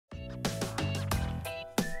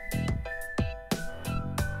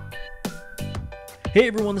Hey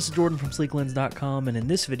everyone, this is Jordan from Sleeklens.com, and in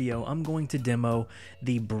this video I'm going to demo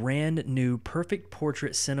the brand new Perfect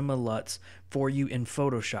Portrait Cinema LUTs for you in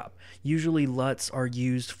Photoshop. Usually LUTs are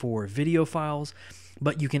used for video files,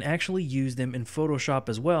 but you can actually use them in Photoshop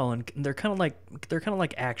as well, and they're kind of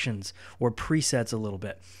like actions or presets a little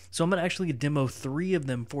bit. So I'm going to actually demo 3 of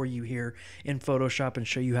them for you here in Photoshop and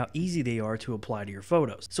show you how easy they are to apply to your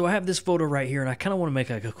photos. So I have this photo right here, and I kind of want to make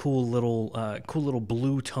like a cool little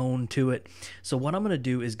blue tone to it. So what I'm going to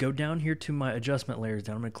do is go down here to my adjustment layers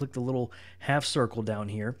down. I'm going to click the little half circle down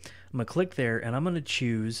here. I'm going to click there, and I'm going to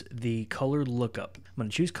choose the color lookup. I'm going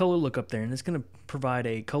to choose color lookup there, and it's going to provide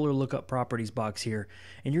a color lookup properties box here,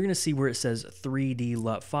 and you're going to see where it says 3D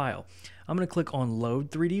LUT file. I'm going to click on load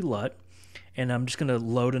 3D LUT, and I'm just going to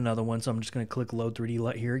load another one, so I'm just going to click load 3D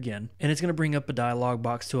LUT here again, and it's going to bring up a dialog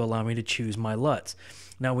box to allow me to choose my LUTs.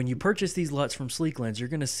 Now when you purchase these LUTs from Sleeklens, you're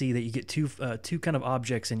going to see that you get two kind of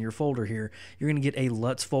objects in your folder here. You're going to get a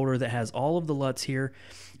LUTs folder that has all of the LUTs here,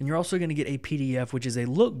 and you're also going to get a PDF, which is a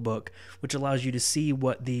lookbook, which allows you to see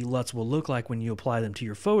what the LUTs will look like when you apply them to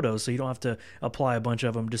your photos, so you don't have to apply a bunch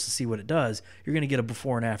of them just to see what it does. You're going to get a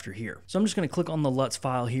before and after here. So I'm just going to click on the LUTs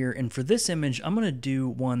file here, and for this image, I'm going to do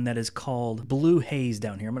one that is called Blue Haze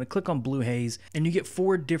down here. I'm going to click on Blue Haze, and you get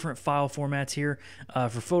 4 different file formats here.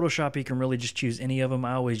 For Photoshop, you can really just choose any of them.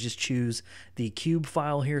 I always just choose the cube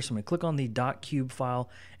file here, so I'm going to click on the .cube file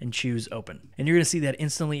and choose open. And you're going to see that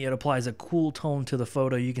instantly it applies a cool tone to the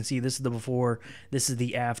photo. You can see this is the before, this is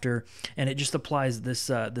the after, and it just applies this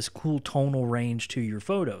this cool tonal range to your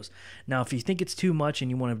photos. Now if you think it's too much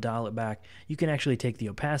and you want to dial it back, you can actually take the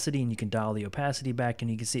opacity and you can dial the opacity back,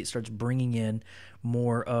 and you can see it starts bringing in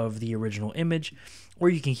more of the original image, or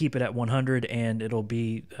you can keep it at 100 and it'll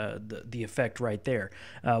be the effect right there.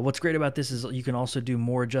 What's great about this is you can also do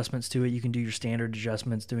more adjustments to it. You can do your standard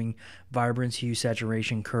adjustments, doing vibrance, hue,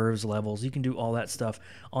 saturation, curves, levels. You can do all that stuff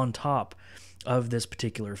on top of this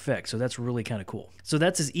particular effect. So that's really kind of cool. So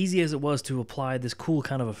that's as easy as it was to apply this cool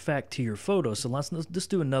kind of effect to your photo. So let's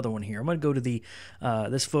just do another one here. I'm going to go to the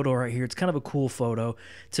this photo right here. It's kind of a cool photo.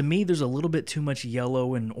 To me, there's a little bit too much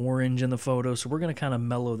yellow and orange in the photo, so we're going to kind of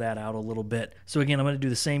mellow that out a little bit. So again, I'm going to do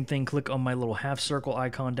the same thing. Click on my little half circle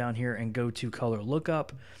icon down here and go to color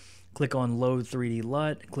lookup. Click on load 3D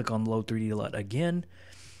LUT. Click on load 3D LUT again.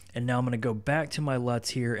 And now I'm going to go back to my LUTs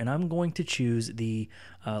here, and I'm going to choose the,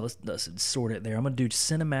 let's sort it there. I'm going to do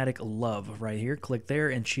Cinematic Love right here. Click there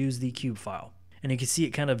and choose the cube file. And you can see it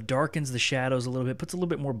kind of darkens the shadows a little bit, puts a little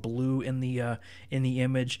bit more blue in the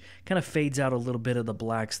image, kind of fades out a little bit of the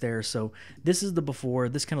blacks there. So this is the before.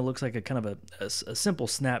 This kind of looks like a kind of a simple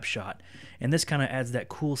snapshot, and this kind of adds that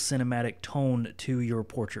cool cinematic tone to your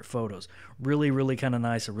portrait photos. Really, really kind of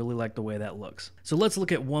nice. I really like the way that looks. So let's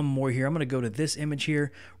look at one more here. I'm going to go to this image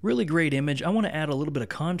here. Really great image. I want to add a little bit of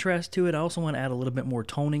contrast to it. I also want to add a little bit more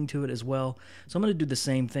toning to it as well. So I'm going to do the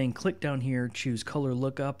same thing. Click down here, choose color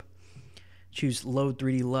lookup. Choose load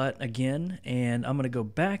 3D LUT again, and I'm going to go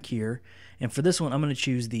back here, and for this one I'm going to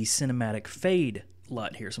choose the cinematic fade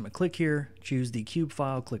LUT here. So I'm going to click here, choose the cube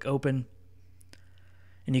file, click open,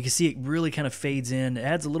 and you can see it really kind of fades in. It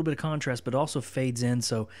adds a little bit of contrast, but also fades in,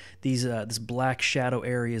 so these this black shadow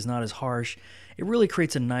area is not as harsh. It really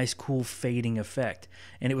creates a nice cool fading effect,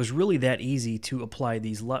 and it was really that easy to apply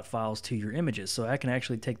these LUT files to your images. So I can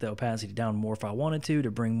actually take the opacity down more if I wanted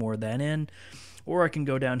to bring more of that in. Or I can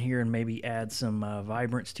go down here and maybe add some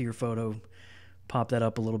vibrance to your photo, pop that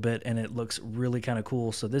up a little bit, and it looks really kind of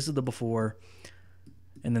cool. So this is the before,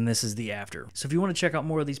 and then this is the after. So if you want to check out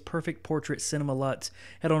more of these Perfect Portrait Cinema LUTs,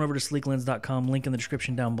 head on over to sleeklens.com, link in the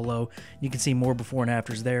description down below. You can see more before and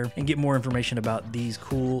afters there and get more information about these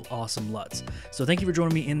cool, awesome LUTs. So thank you for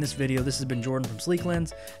joining me in this video. This has been Jordan from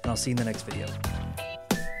Sleeklens, and I'll see you in the next video.